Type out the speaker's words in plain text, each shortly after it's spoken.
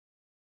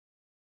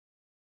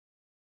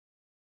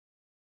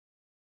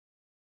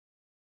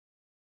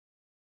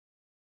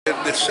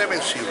the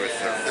Seven Sea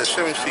Return, the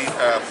Seven Sea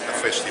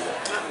Festival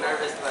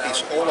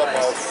is all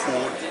about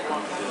food,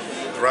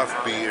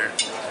 draft beer,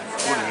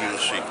 good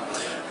music,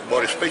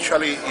 but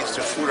especially it's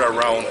the food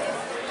around,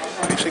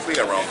 basically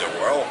around the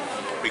world,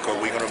 because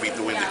we're going to be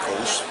doing the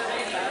coast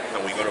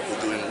and we're going to be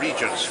doing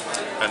regions,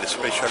 and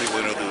especially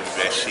we're going to do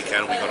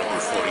Mexican, we're going to do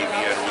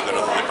Caribbean, we're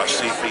going to do the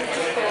Pacific,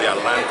 the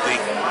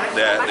Atlantic,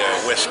 the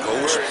West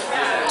Coast.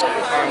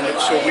 And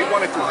so we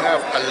wanted to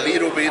have a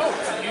little bit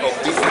of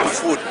different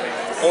food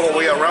all the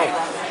way around.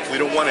 We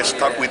don't want to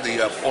start with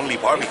the only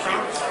barbecue.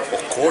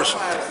 Of course,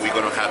 we're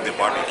going to have the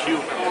barbecue,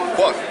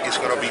 but it's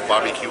going to be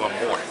barbecue and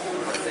more.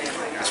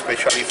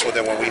 Especially for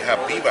the one we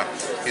have Viva,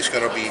 it's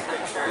going to be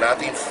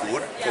Latin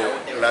food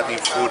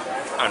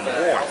and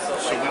more.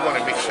 So we want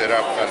to mix it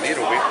up a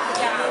little bit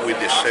with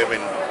the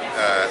Seven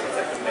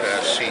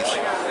Seas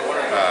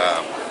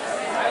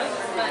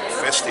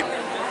Festival.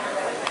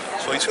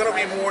 So it's going to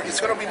be more. It's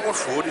going to be more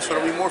food. It's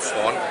going to be more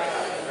fun,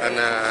 and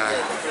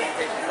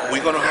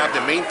we're going to have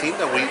the main thing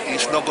that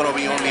it's not going to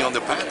be only on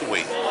the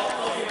pathway.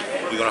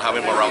 We're going to have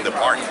them around the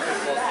park,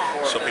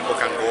 so people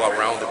can go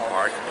around the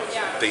park,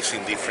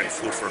 tasting different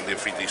food from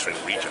different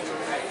regions.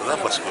 So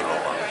that's what's good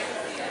about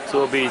it.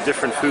 So it'll be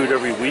different food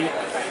every week.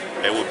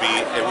 It will be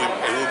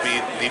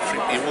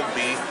different.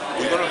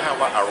 We're going to have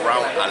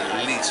around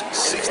at least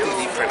 60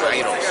 different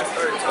items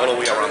all the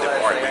way around the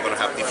park. We're going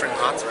to have different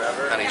huts,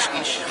 and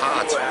each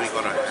hut we're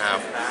going to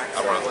have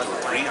around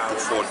 3 to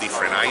 4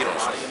 different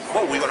items.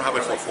 But we're going to have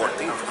it for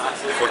 14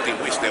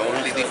 weeks. The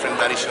only difference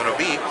that is going to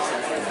be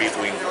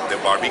between the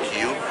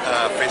barbecue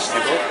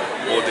festival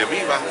or the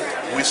Viva,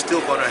 we're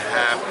still going to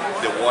have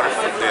the water,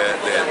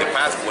 the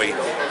pathway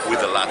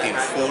with the Latin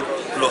food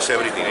plus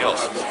everything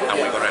else, and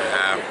we're going to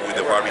have with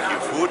the barbecue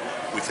food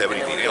with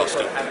everything else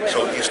too.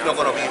 So it's not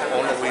going to be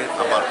only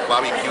about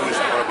barbecue, it's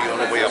not going to be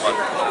only about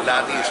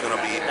Latin, it's going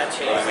to be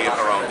only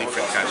around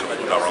different kinds of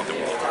food around the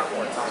world.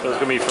 So it's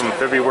going to be from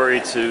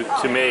February to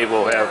May,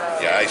 we'll have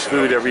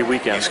food every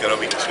weekend. It's going to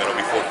be 14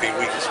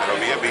 weeks, it's going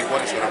to be a big one,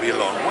 it's going to be a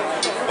long one,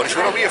 but it's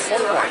going to be a fun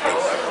one.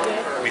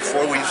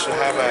 Before we used to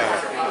have a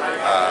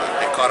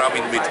cut up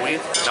in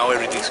between, now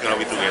everything's going to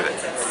be together.